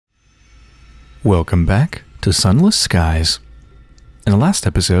Welcome back to Sunless Skies. In the last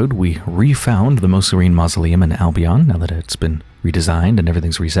episode, we refound the Most Serene Mausoleum in Albion, now that it's been redesigned and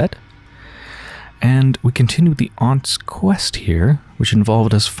everything's reset. And we continued the Aunt's quest here, which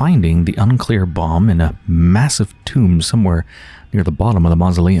involved us finding the unclear bomb in a massive tomb somewhere near the bottom of the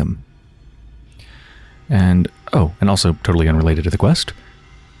mausoleum. And also totally unrelated to the quest,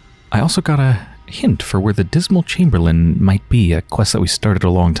 I also got a hint for where the Dismal Chamberlain might be, a quest that we started a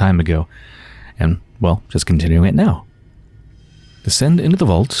long time ago. And, well, just continuing it now. Descend into the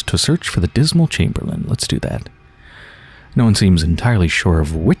vaults to search for the Dismal Chamberlain. Let's do that. No one seems entirely sure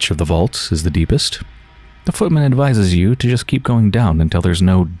of which of the vaults is the deepest. The footman advises you to just keep going down until there's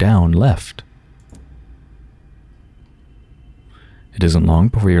no down left. It isn't long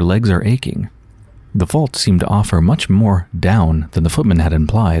before your legs are aching. The vaults seem to offer much more down than the footman had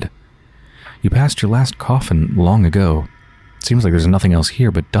implied. You passed your last coffin long ago. It seems like there's nothing else here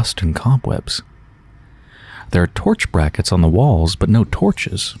but dust and cobwebs. There are torch brackets on the walls, but no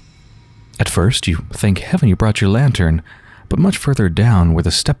torches. At first, you thank heaven you brought your lantern, but much further down, where the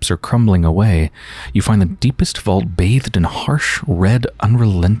steps are crumbling away, you find the deepest vault bathed in harsh, red,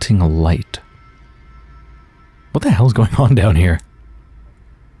 unrelenting light. What the hell's going on down here?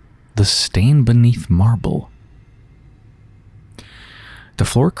 The stain beneath marble. The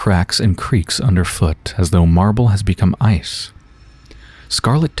floor cracks and creaks underfoot, as though marble has become ice.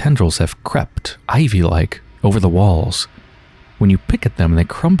 Scarlet tendrils have crept, ivy-like, over the walls. When you pick at them, they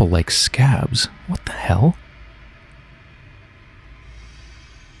crumble like scabs. What the hell?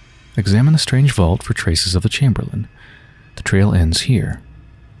 Examine the strange vault for traces of the Chamberlain. The trail ends here.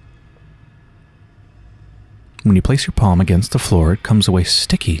 When you place your palm against the floor, it comes away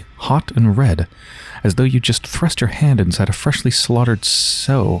sticky, hot, and red, as though you just thrust your hand inside a freshly slaughtered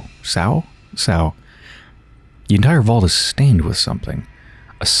sow. The entire vault is stained with something.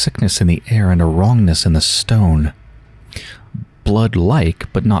 A sickness in the air and a wrongness in the stone.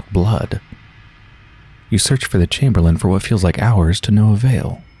 Blood-like, but not blood. You search for the Chamberlain for what feels like hours to no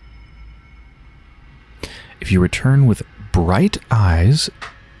avail. If you return with bright eyes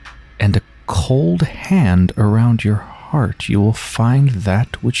and a cold hand around your heart, you will find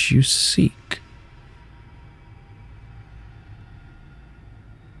that which you seek.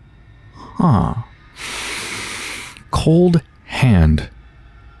 Huh. Cold hand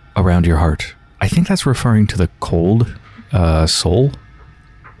around your heart. I think that's referring to the cold soul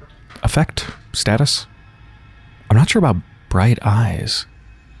effect status. I'm not sure about bright eyes.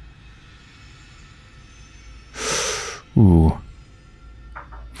 Ooh.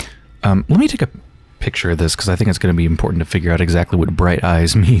 Let me take a picture of this because I think it's going to be important to figure out exactly what bright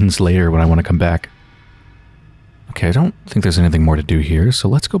eyes means later when I want to come back. Okay, I don't think there's anything more to do here, so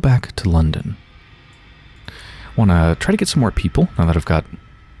let's go back to London. Want to try to get some more people now that I've got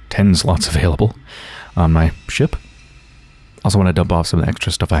 10 slots available on my ship. Also want to dump off some of the extra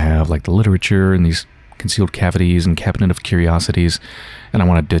stuff I have, like the literature and these concealed cavities and cabinet of curiosities. And I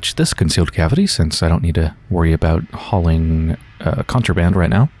want to ditch this concealed cavity since I don't need to worry about hauling contraband right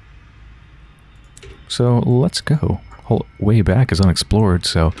now. So let's go. Whole way back is unexplored,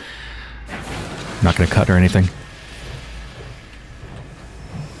 so I'm not going to cut or anything.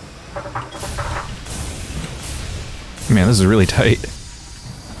 Man, this is really tight.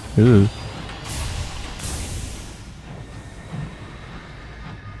 Ooh.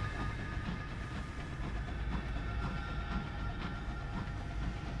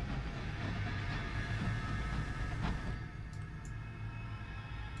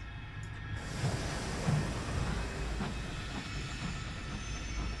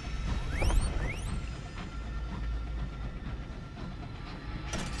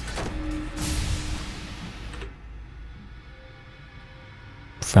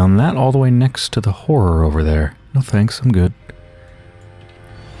 Found that all the way next to the horror over there. No thanks, I'm good.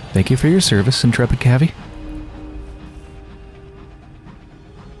 Thank you for your service, Intrepid Cavi.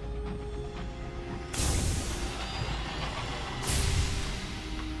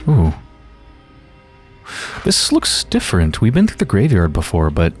 Ooh. This looks different. We've been through the graveyard before,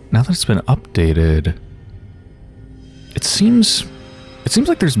 but now that it's been updated, it seems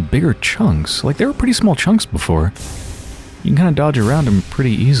like there's bigger chunks. Like, there were pretty small chunks before. You can kind of dodge around them pretty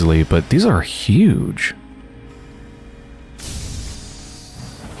easily, but these are huge.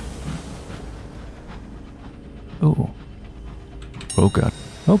 Oh. Oh god.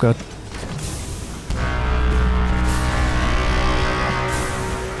 Oh god.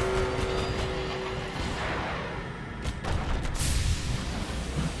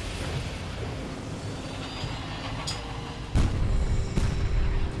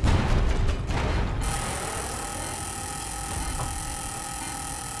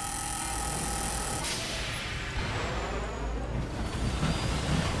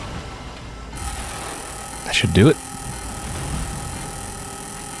 should do it.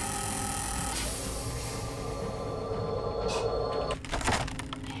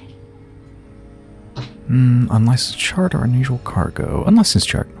 Unlicensed chart or unusual cargo? Unlicensed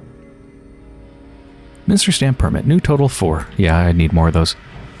chart. Ministry stamp permit. New total 4. Yeah, I need more of those.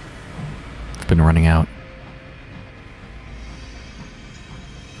 I've been running out.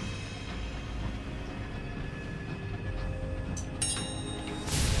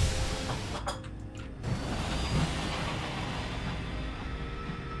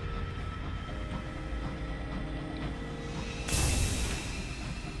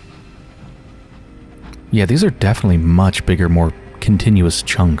 Yeah, these are definitely much bigger, more continuous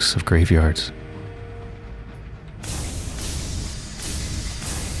chunks of graveyards.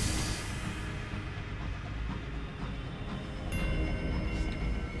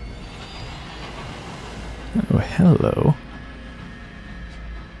 Oh, hello.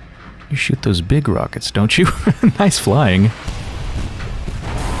 You shoot those big rockets, don't you? Nice flying.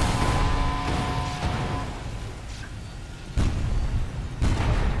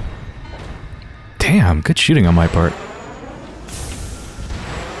 Damn, good shooting on my part.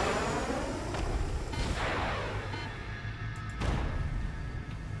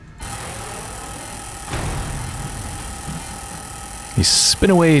 You spin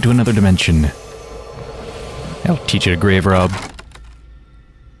away to another dimension. I'll teach you to grave rob.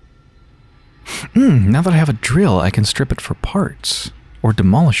 Now that I have a drill, I can strip it for parts. Or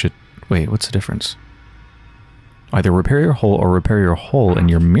demolish it. Wait, what's the difference? Either repair your hull or repair your hull, and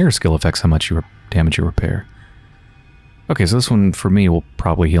your mirror skill affects how much damage you repair. Okay, so this one for me will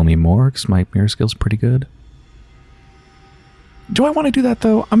probably heal me more, because my mirror skill's pretty good. Do I want to do that,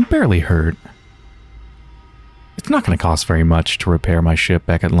 though? I'm barely hurt. It's not going to cost very much to repair my ship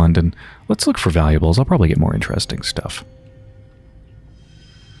back at London. Let's look for valuables. I'll probably get more interesting stuff.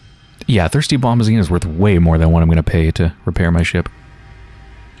 Yeah, Thirsty Bombazine is worth way more than what I'm going to pay to repair my ship.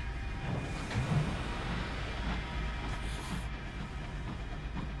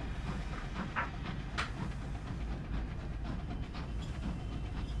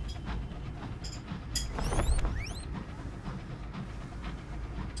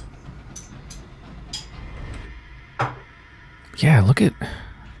 Yeah, look at...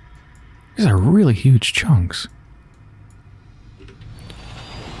 These are really huge chunks.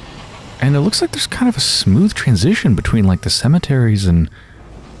 And it looks like there's kind of a smooth transition between, like, the cemeteries and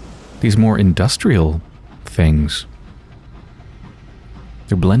these more industrial things.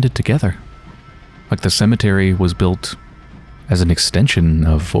 They're blended together. Like the cemetery was built as an extension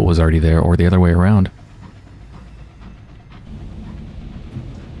of what was already there, or the other way around.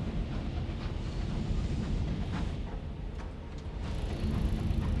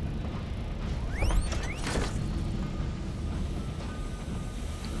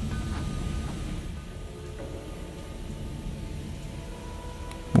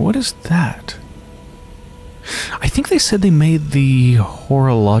 What is that? I think they said they made the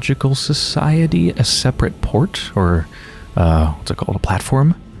Horological Society a separate port, or what's it called, a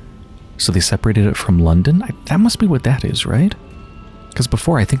platform? So they separated it from London? That must be what that is, right? Because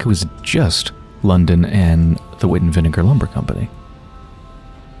before I think it was just London and the Wit and Vinegar Lumber Company.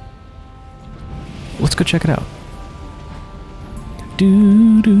 Let's go check it out.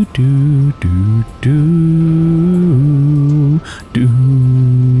 Do do do do do do do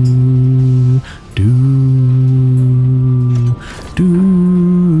do do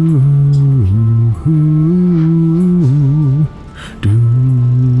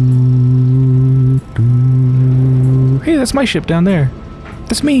do. Hey, that's my ship down there.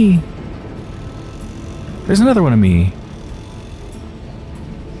 That's me. There's another one of me.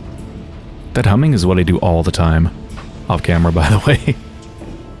 That humming is what I do all the time. Off camera, by the way.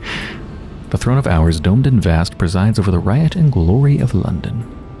 The Throne of Hours, domed and vast, presides over the riot and glory of London.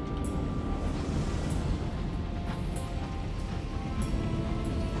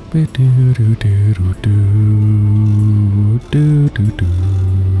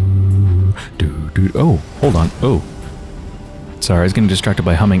 Oh, hold on. Oh. Sorry, I was getting distracted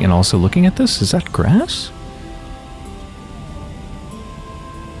by humming and also looking at this. Is that grass?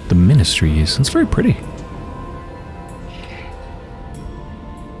 The Ministries. It's very pretty.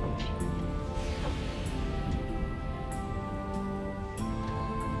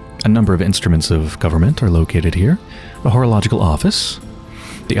 A number of instruments of government are located here. The Horological Office,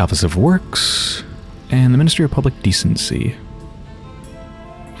 the Office of Works, and the Ministry of Public Decency.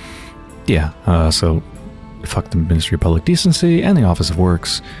 Yeah, so fuck the Ministry of Public Decency and the Office of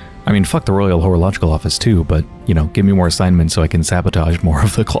Works. I mean, fuck the Royal Horological Office too, but, you know, give me more assignments so I can sabotage more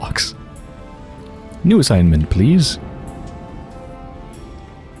of the clocks. New assignment, please.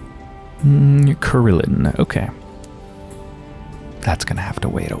 Kurillin, okay. That's gonna have to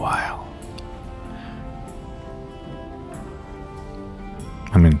wait a while.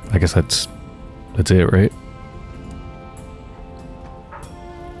 I mean, I guess that's it, right?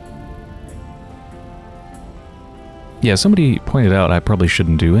 Yeah, somebody pointed out I probably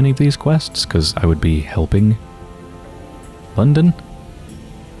shouldn't do any of these quests, because I would be helping London.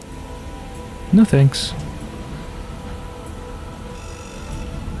 No thanks.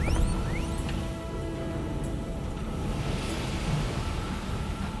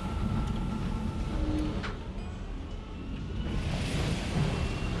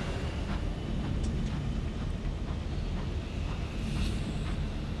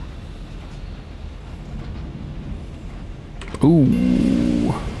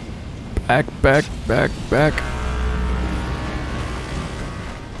 Ooh. Back.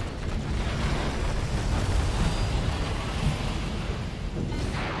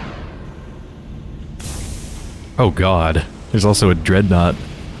 Oh god. There's also a dreadnought.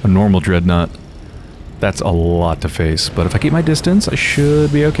 A normal dreadnought. That's a lot to face, but if I keep my distance, I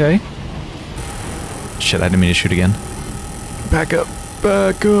should be okay. Shit, I didn't mean to shoot again. Back up.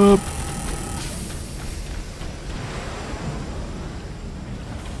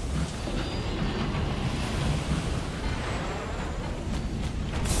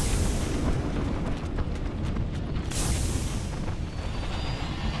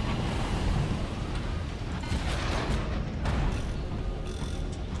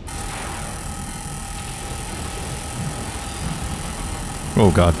 Oh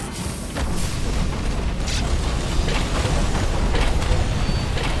god.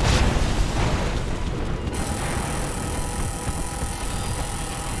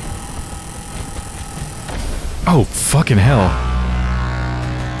 Oh, fucking hell.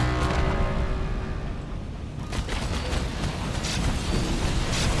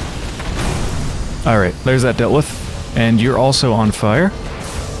 Alright, there's that dealt with. And you're also on fire.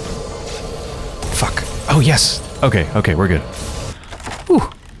 Fuck. Oh, yes. Okay, we're good. Whew.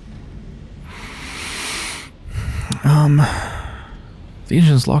 The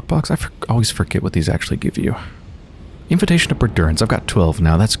engine's lockbox, I always forget what these actually give you. Invitation of Endurance, I've got 12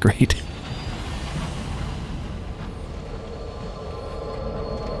 now, that's great.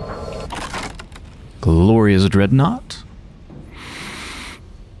 Glorious Dreadnought.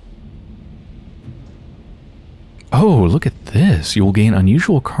 Oh, look at this. You will gain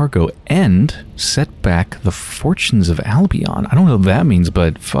unusual cargo and set back the fortunes of Albion. I don't know what that means,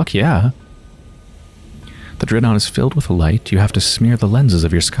 but fuck yeah. The Dreadnought is filled with light. You have to smear the lenses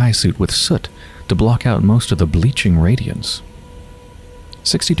of your sky suit with soot to block out most of the bleaching radiance.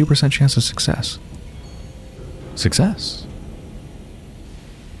 62% chance of success. Success.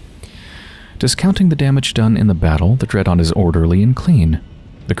 Discounting the damage done in the battle, the Dreadnought is orderly and clean.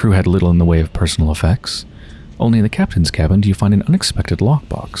 The crew had little in the way of personal effects. Only in the captain's cabin do you find an unexpected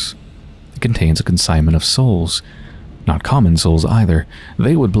lockbox. It contains a consignment of souls. Not common souls either.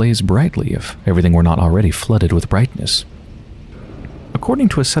 They would blaze brightly if everything were not already flooded with brightness. According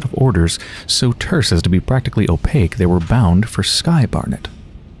to a set of orders so terse as to be practically opaque, they were bound for Sky Barnet.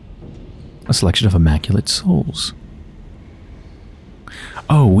 A selection of immaculate souls.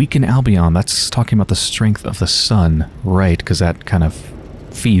 Oh, weaken Albion. That's talking about the strength of the sun. Right, because that kind of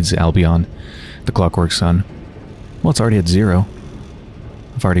feeds Albion, the clockwork sun. Well, it's already at 0.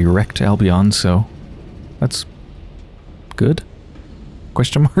 I've already wrecked Albion, so that's good?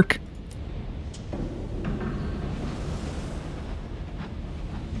 Question mark?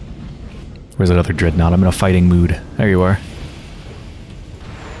 Where's that other dreadnought? I'm in a fighting mood. There you are.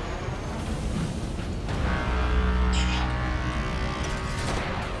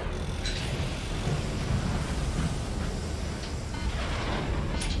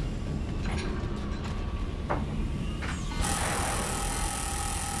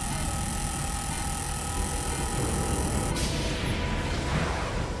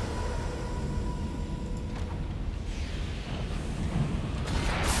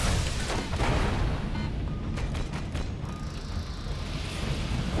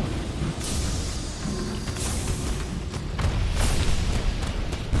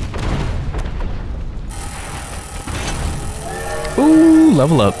 Ooh,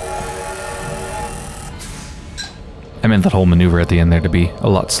 level up. I meant that whole maneuver at the end there to be a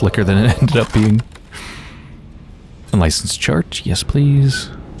lot slicker than it ended up being. Unlicensed chart, yes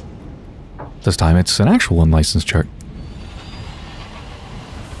please. This time it's an actual unlicensed chart.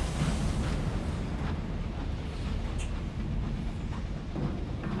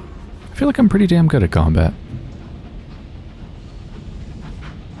 I feel like I'm pretty damn good at combat.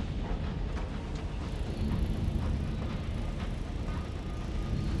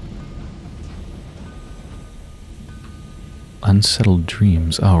 Unsettled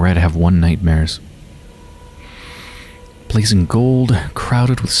dreams. Oh, right, I have one nightmares. Blazing gold,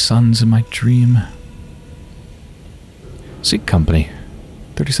 crowded with suns in my dream. Seek company.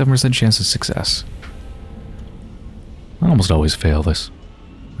 37% chance of success. I almost always fail this.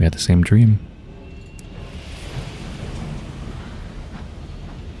 We had the same dream.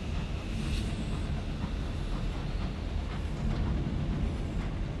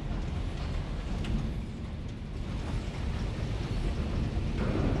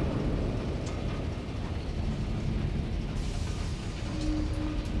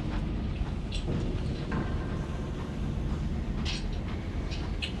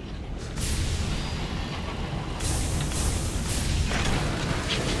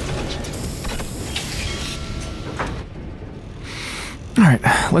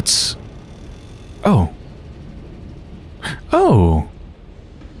 Alright, let's... Oh. Oh!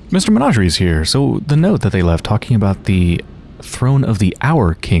 Mr. Menagerie is here. So the note that they left talking about the throne of the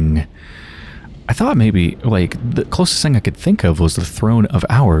Hour King. I thought maybe, like, the closest thing I could think of was the throne of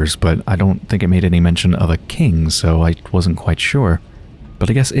Hours, but I don't think it made any mention of a king, so I wasn't quite sure. But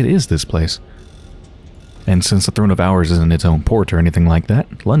I guess it is this place. And since the throne of Hours isn't its own port or anything like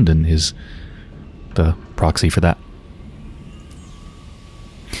that, London is the proxy for that.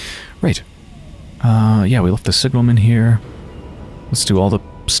 Right. Yeah, we left the signalman here. Let's do all the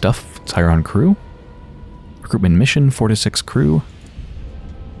stuff. Let's hire on crew. Recruitment mission, 4 to 6 crew.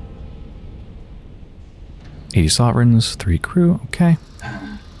 80 sovereigns, 3 crew, okay.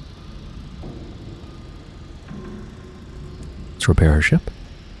 Let's repair our ship.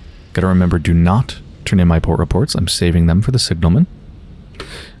 Gotta remember, do not turn in my port reports. I'm saving them for the signalman.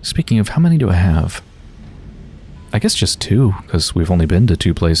 Speaking of, how many do I have? I guess just 2, because we've only been to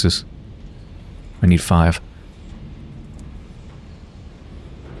 2 places. I need 5.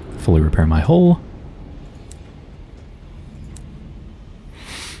 Fully repair my hull.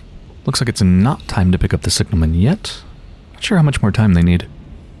 Looks like it's not time to pick up the signalman yet. Not sure how much more time they need.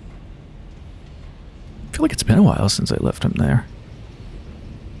 I feel like it's been a while since I left him there.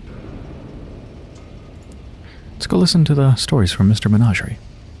 Let's go listen to the stories from Mr. Menagerie.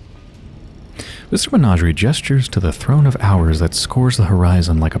 Mr. Menagerie gestures to the throne of hours that scores the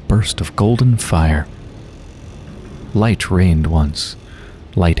horizon like a burst of golden fire. Light reigned once.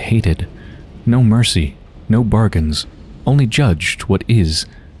 Light hated. No mercy, no bargains, only judged what is.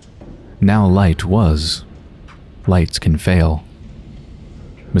 Now light was. Lights can fail.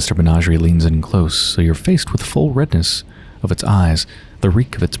 Mr. Menagerie leans in close, so you're faced with full redness of its eyes, the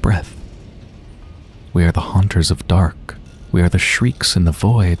reek of its breath. We are the haunters of dark. We are the shrieks in the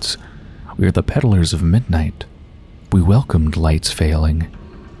voids. We are the peddlers of midnight. We welcomed light's failing.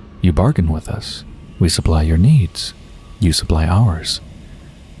 You bargain with us. We supply your needs. You supply ours.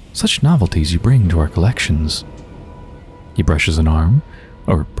 Such novelties you bring to our collections. He brushes an arm,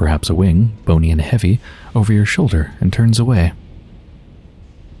 or perhaps a wing, bony and heavy, over your shoulder and turns away.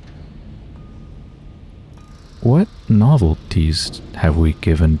 What novelties have we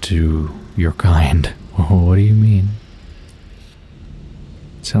given to your kind? What do you mean?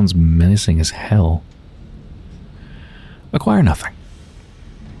 It sounds menacing as hell. Acquire nothing.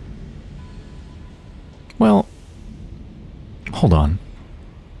 Well, hold on.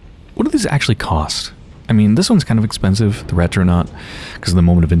 What do these actually cost? I mean, this one's kind of expensive, the Retronaut, because of the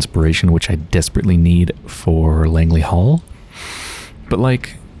moment of inspiration, which I desperately need for Langley Hall. But,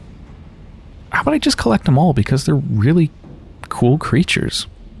 like, how about I just collect them all, because they're really cool creatures?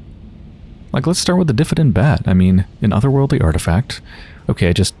 Like, let's start with the Diffident Bat. I mean, an otherworldly artifact. Okay,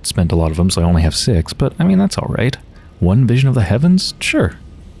 I just spent a lot of them, so I only have 6, but, I mean, that's alright. One vision of the heavens? Sure.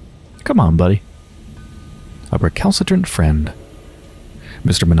 Come on, buddy. A recalcitrant friend.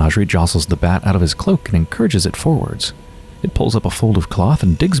 Mr. Menagerie jostles the bat out of his cloak and encourages it forwards. It pulls up a fold of cloth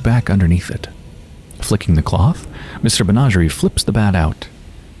and digs back underneath it. Flicking the cloth, Mr. Menagerie flips the bat out.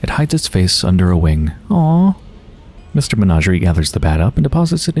 It hides its face under a wing. Aww. Mr. Menagerie gathers the bat up and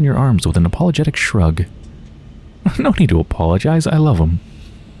deposits it in your arms with an apologetic shrug. No need to apologize, I love him.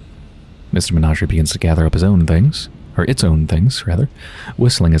 Mr. Menagerie begins to gather up his own things, or its own things, rather,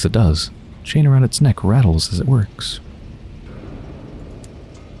 whistling as it does. Chain around its neck rattles as it works.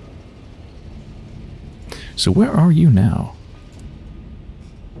 So where are you now?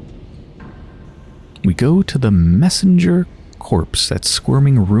 We go to the messenger corpse, that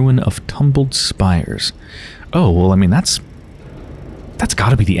squirming ruin of tumbled spires. Oh, well, I mean, that's got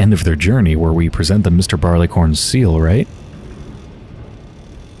to be the end of their journey, where we present them Mr. Barleycorn's seal, right?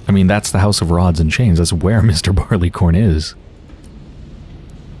 I mean, that's the House of Rods and Chains. That's where Mr. Barleycorn is.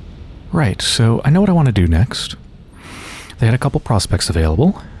 Right, so I know what I want to do next. They had a couple prospects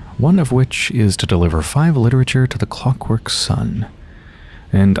available. one of which is to deliver 5 literature to the Clockwork Sun.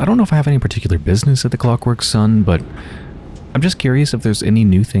 And I don't know if I have any particular business at the Clockwork Sun, but I'm just curious if there's any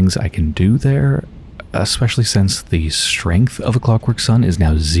new things I can do there, especially since the strength of a Clockwork Sun is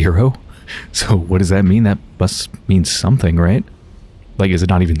now 0. So what does that mean? That must mean something, right? Like, is it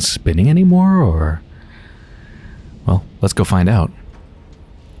not even spinning anymore, or... Well, let's go find out.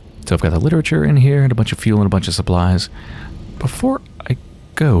 So I've got the literature in here, and a bunch of fuel and a bunch of supplies. Before I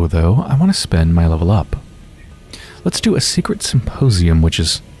go, though, I want to spend my level up. Let's do a secret symposium, which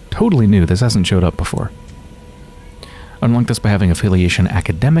is totally new. This hasn't showed up before. Unlock this by having affiliation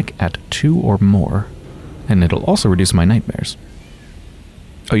academic at 2 or more, and it'll also reduce my nightmares.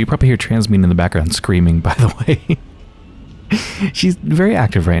 Oh, you probably hear Transmine in the background screaming, by the way. She's very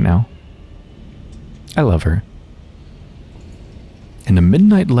active right now. I love her. In a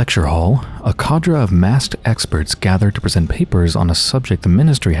midnight lecture hall, a cadre of masked experts gathered to present papers on a subject the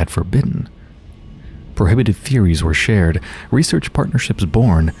ministry had forbidden. Prohibited theories were shared, research partnerships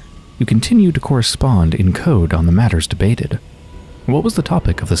born, who continued to correspond in code on the matters debated. What was the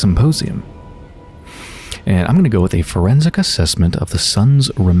topic of the symposium? And I'm going to go with a forensic assessment of the sun's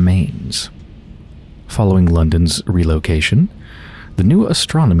remains. Following London's relocation, the new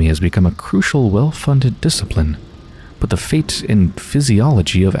astronomy has become a crucial, well-funded discipline, but the fate and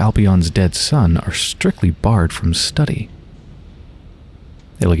physiology of Albion's dead sun are strictly barred from study.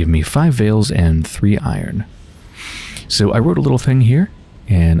 It'll give me 5 veils and 3 iron. So I wrote a little thing here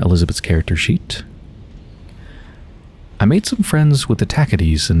in Elizabeth's character sheet. I made some friends with the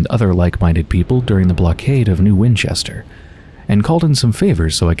Tacites and other like-minded people during the blockade of New Winchester, and called in some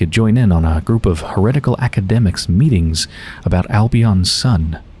favors so I could join in on a group of heretical academics' meetings about Albion's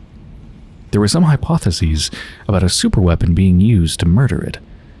sun. There were some hypotheses about a superweapon being used to murder it.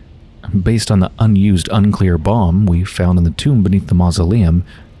 Based on the unused unclear bomb we found in the tomb beneath the mausoleum,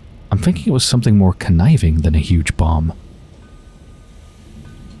 I'm thinking it was something more conniving than a huge bomb.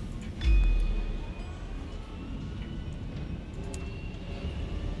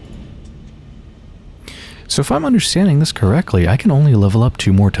 So if I'm understanding this correctly, I can only level up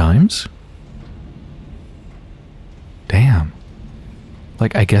 2 more times? Damn.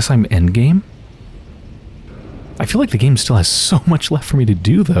 Like, I guess I'm endgame? I feel like the game still has so much left for me to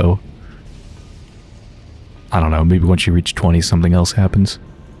do, though. I don't know, maybe once you reach 20, something else happens.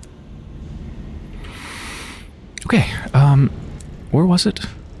 Okay, where was it?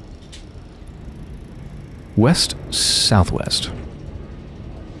 West-southwest.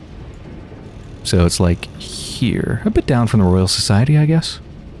 So it's like here. A bit down from the Royal Society, I guess.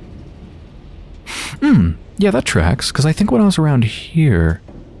 Yeah, that tracks, because I think when I was around here,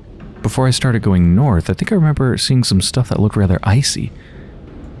 before I started going north, I think I remember seeing some stuff that looked rather icy.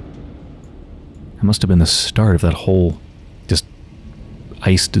 It must have been the start of that whole just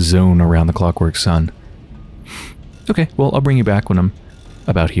iced zone around the Clockwork Sun. Okay, well, I'll bring you back when I'm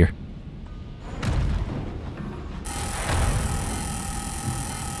about here.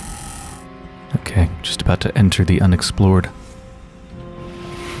 Okay, just about to enter the unexplored.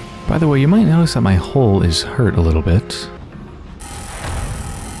 By the way, you might notice that my hull is hurt a little bit.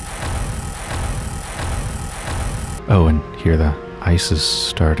 Oh, and here the ice is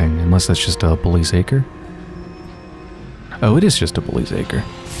starting, unless that's just a bully's acre. Oh, it is just a bully's acre.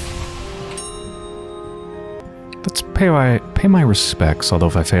 Let's pay my respects, although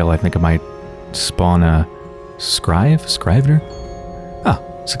if I fail, I think I might spawn a scrivener? Ah,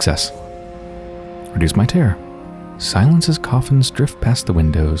 success. Reduce my terror. Silence as coffins drift past the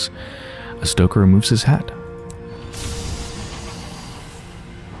windows. A stoker removes his hat.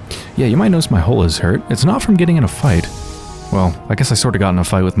 Yeah, you might notice my hull is hurt. It's not from getting in a fight. Well, I guess I sort of got in a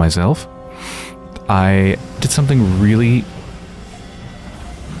fight with myself. I did something really,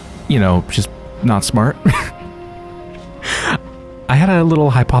 you know, just not smart. I had a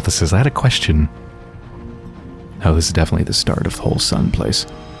little hypothesis. I had a question. Oh, this is definitely the start of the whole sun place.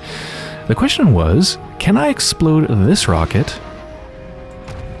 The question was, can I explode this rocket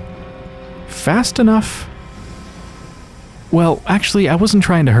fast enough? Well, actually, I wasn't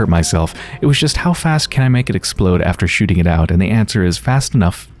trying to hurt myself. It was just how fast can I make it explode after shooting it out? And the answer is fast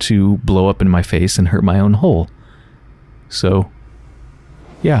enough to blow up in my face and hurt my own hull. So,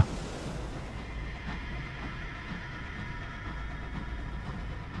 yeah.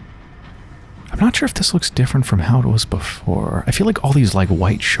 I'm not sure if this looks different from how it was before. I feel like all these like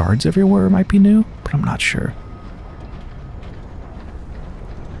white shards everywhere might be new, but I'm not sure.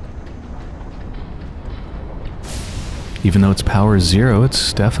 Even though its power is 0,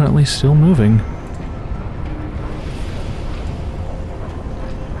 it's definitely still moving.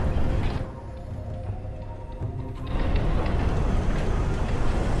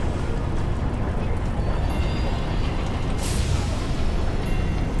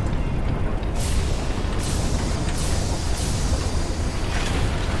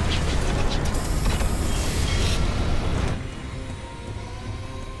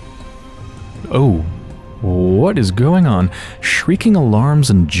 Oh, what is going on? Shrieking alarms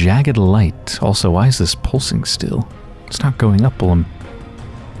and jagged light. Also, why is this pulsing still? It's not going up while I'm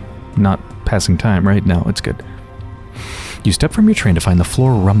not passing time, right? No, it's good. You step from your train to find the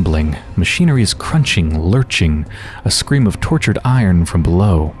floor rumbling. Machinery is crunching, lurching, a scream of tortured iron from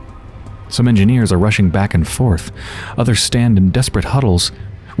below. Some engineers are rushing back and forth. Others stand in desperate huddles.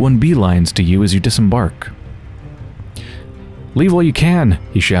 One beelines to you as you disembark. "Leave while you can,"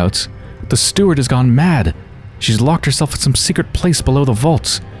 he shouts. "The steward has gone mad. She's locked herself in some secret place below the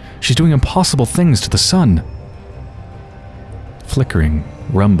vaults. She's doing impossible things to the sun." Flickering,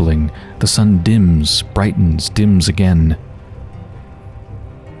 rumbling, the sun dims, brightens, dims again.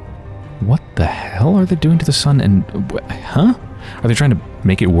 What the hell are they doing to the sun? And huh? Are they trying to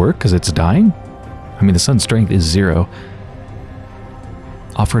make it work because it's dying? I mean, the sun's strength is 0.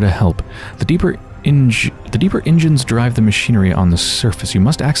 Offer to help. The deeper engines drive the machinery on the surface. You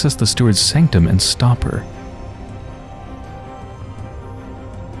must access the steward's sanctum and stop her.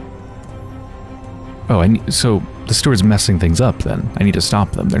 Oh, so the steward's messing things up then. I need to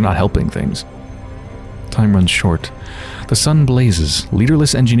stop them. They're not helping things. Time runs short. The sun blazes.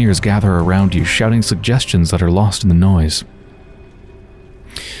 Leaderless engineers gather around you, shouting suggestions that are lost in the noise.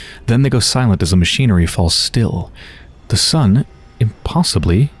 Then they go silent as the machinery falls still. The sun,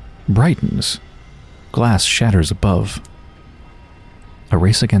 impossibly, brightens. Glass shatters above. A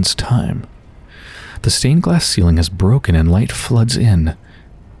race against time. The stained glass ceiling has broken and light floods in.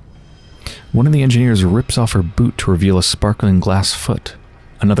 One of the engineers rips off her boot to reveal a sparkling glass foot.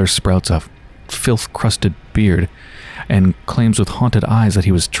 Another sprouts a filth-crusted beard and claims with haunted eyes that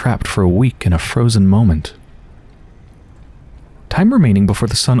he was trapped for a week in a frozen moment. Time remaining before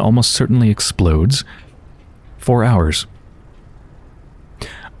the sun almost certainly explodes. 4 hours.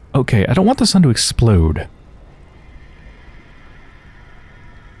 Okay, I don't want the sun to explode.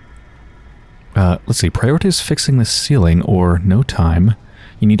 Let's see. Prioritize fixing the ceiling or no time.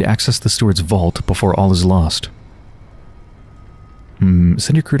 You need to access the steward's vault before all is lost.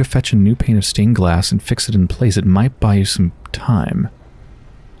 Send your crew to fetch a new pane of stained glass and fix it in place. It might buy you some time.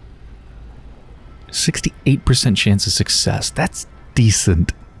 68% chance of success. That's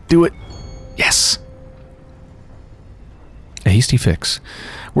decent. Do it. Yes. A hasty fix.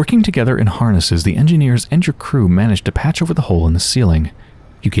 Working together in harnesses, the engineers and your crew manage to patch over the hole in the ceiling.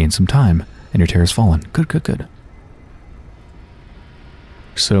 You gain some time, and your tear has fallen. Good, good, good.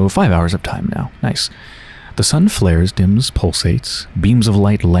 So 5 hours of time now. Nice. The sun flares, dims, pulsates. Beams of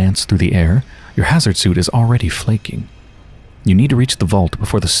light lance through the air. Your hazard suit is already flaking. You need to reach the vault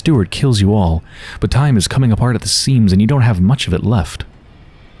before the steward kills you all, but time is coming apart at the seams and you don't have much of it left.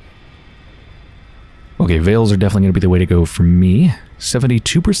 Okay, veils are definitely going to be the way to go for me.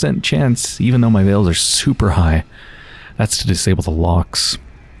 72% chance, even though my veils are super high. That's to disable the locks.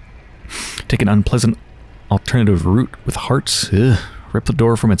 Take an unpleasant alternative route with hearts. Ugh. Rip the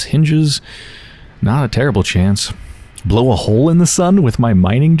door from its hinges. Not a terrible chance. Blow a hole in the sun with my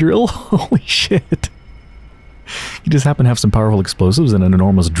mining drill? Holy shit. You just happen to have some powerful explosives and an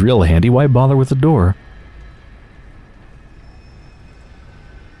enormous drill handy. Why bother with the door?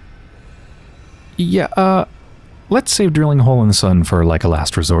 Yeah, let's save drilling a hole in the sun for like a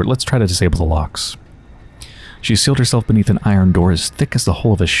last resort. Let's try to disable the locks. She sealed herself beneath an iron door as thick as the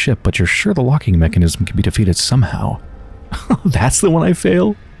hull of a ship, but you're sure the locking mechanism can be defeated somehow. That's the one I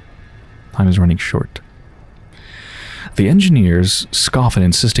fail? Time is running short. The engineers scoff and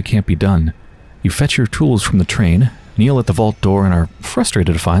insist it can't be done. You fetch your tools from the train, kneel at the vault door, and are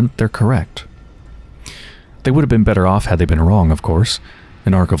frustrated to find that they're correct. They would have been better off had they been wrong, of course.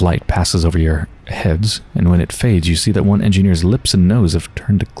 An arc of light passes over your heads, and when it fades, you see that one engineer's lips and nose have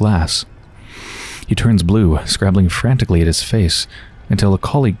turned to glass. He turns blue, scrabbling frantically at his face, until a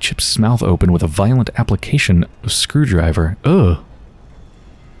colleague chips his mouth open with a violent application of screwdriver. Ugh.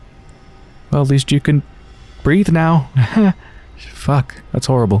 Well, at least you can breathe now. Fuck, that's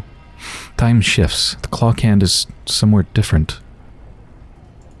horrible. Time shifts. The clock hand is somewhere different.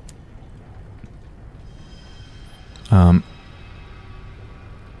 Time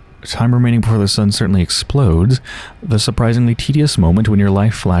remaining before the sun certainly explodes. The surprisingly tedious moment when your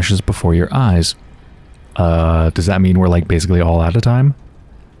life flashes before your eyes. Does that mean we're like basically all out of time?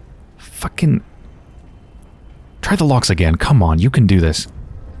 Fucking... Try the locks again. Come on, you can do this.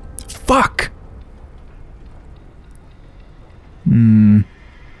 Fuck!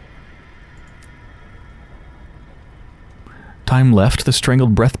 Time left, the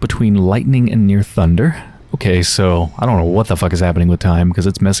strangled breath between lightning and near thunder. Okay, so I don't know what the fuck is happening with time, because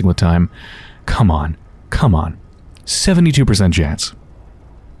it's messing with time. Come on. Come on. 72% chance.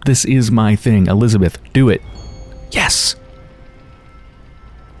 This is my thing. Elizabeth, do it. Yes!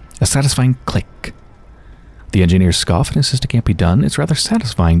 A satisfying click. The engineers scoff and insist it can't be done. It's rather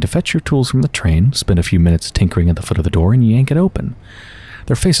satisfying to fetch your tools from the train, spend a few minutes tinkering at the foot of the door, and yank it open.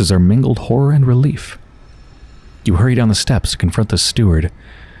 Their faces are mingled horror and relief. You hurry down the steps to confront the steward.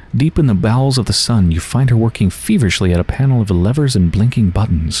 Deep in the bowels of the sun, you find her working feverishly at a panel of levers and blinking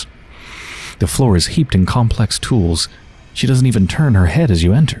buttons. The floor is heaped in complex tools. She doesn't even turn her head as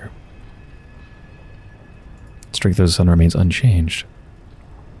you enter. Strength of the sun remains unchanged.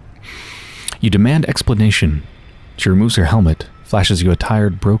 You demand explanation. She removes her helmet, flashes you a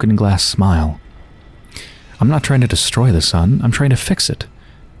tired, broken glass smile. I'm not trying to destroy the sun, I'm trying to fix it.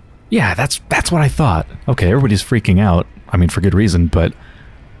 Yeah, that's what I thought. Okay, everybody's freaking out. I mean, for good reason, but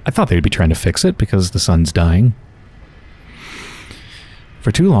I thought they'd be trying to fix it because the sun's dying.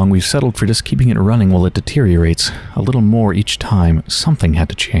 For too long, we've settled for just keeping it running while it deteriorates. A little more each time. Something had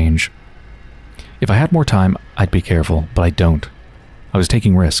to change. If I had more time, I'd be careful, but I don't. I was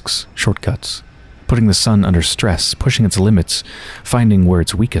taking risks, shortcuts, putting the sun under stress, pushing its limits, finding where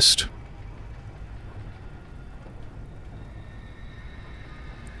it's weakest.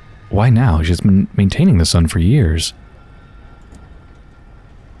 Why now? She's been maintaining the sun for years.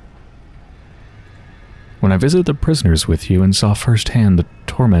 When I visited the prisoners with you and saw firsthand the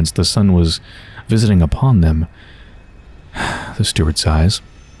torments the sun was visiting upon them, the steward sighs,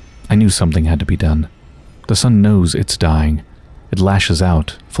 I knew something had to be done. The sun knows it's dying. It lashes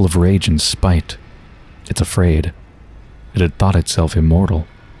out, full of rage and spite. It's afraid. It had thought itself immortal.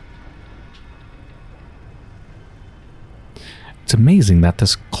 It's amazing that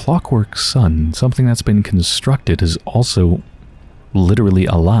this clockwork sun, something that's been constructed, is also literally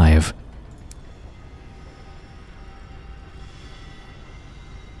alive.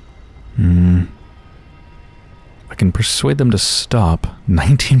 I can persuade them to stop.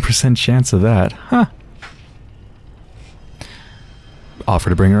 19% chance of that. Huh.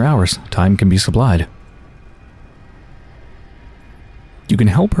 Offer to bring her hours. Time can be supplied. You can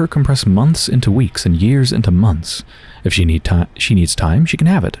help her compress months into weeks and years into months. If she needs time, she can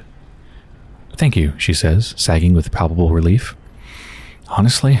have it. Thank you, she says, sagging with palpable relief.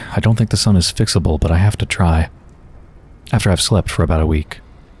 Honestly, I don't think the sun is fixable, but I have to try. After I've slept for about a week.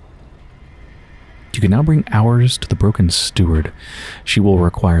 You can now bring hours to the broken steward. She will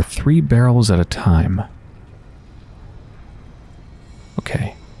require 3 barrels at a time.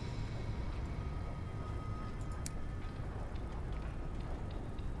 Okay.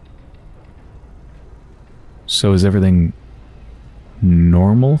 So is everything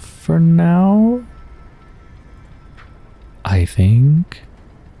normal for now? I think.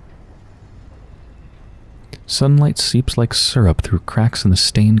 Sunlight seeps like syrup through cracks in the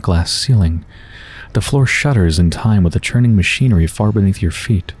stained glass ceiling. The floor shudders in time with the churning machinery far beneath your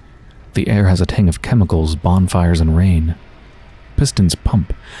feet. The air has a tang of chemicals, bonfires, and rain. Pistons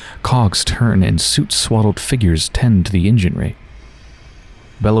pump, cogs turn, and suit-swaddled figures tend to the enginery,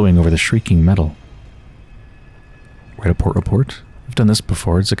 bellowing over the shrieking metal. Write a port report? I've done this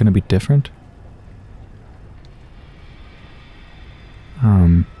before. Is it going to be different?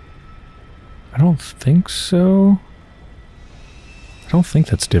 I don't think so. I don't think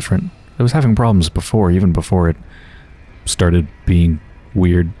that's different. I was having problems before, even before it started being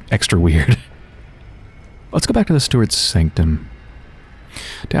weird, extra weird. Let's go back to the steward's sanctum.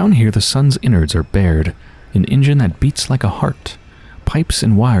 Down here, the sun's innards are bared, an engine that beats like a heart. Pipes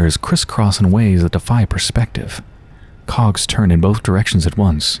and wires crisscross in ways that defy perspective. Cogs turn in both directions at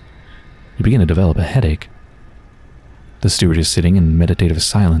once. You begin to develop a headache. The steward is sitting in meditative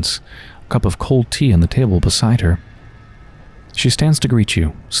silence, a cup of cold tea on the table beside her. She stands to greet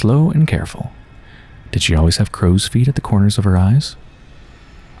you, slow and careful. Did she always have crow's feet at the corners of her eyes?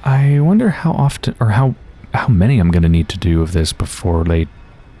 I wonder how often, or how many I'm going to need to do of this before they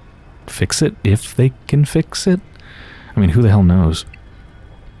fix it, if they can fix it. I mean, who the hell knows?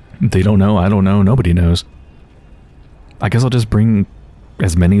 They don't know, I don't know, nobody knows. I guess I'll just bring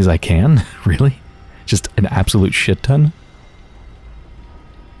as many as I can, really? Just an absolute shit ton?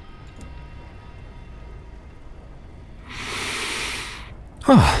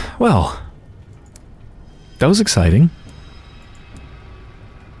 Oh, well. That was exciting.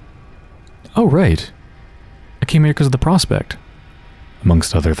 Oh, right. I came here because of the prospect.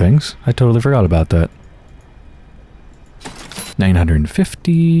 Amongst other things. I totally forgot about that.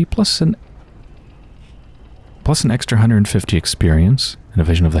 950 plus an extra 150 experience and a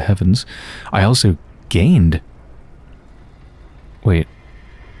vision of the heavens. I also gained... Wait.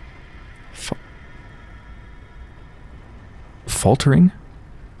 Faltering?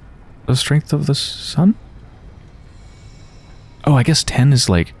 The strength of the sun? Oh, I guess 10 is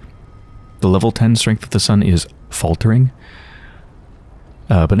like... The level 10 strength of the sun is faltering?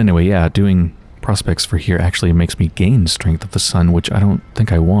 But anyway, yeah, doing prospects for here actually makes me gain strength of the sun, which I don't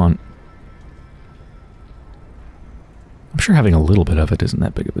think I want. I'm sure having a little bit of it isn't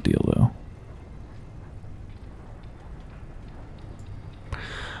that big of a deal, though.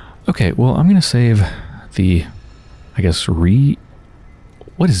 Okay, well, I'm going to save the, I guess,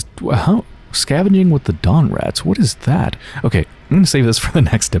 what is, how, scavenging with the dawn rats, what is that? Okay, I'm going to save this for the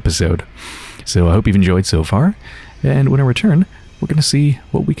next episode. So I hope you've enjoyed so far, and when I return, we're going to see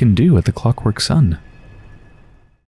what we can do at the Clockwork Sun.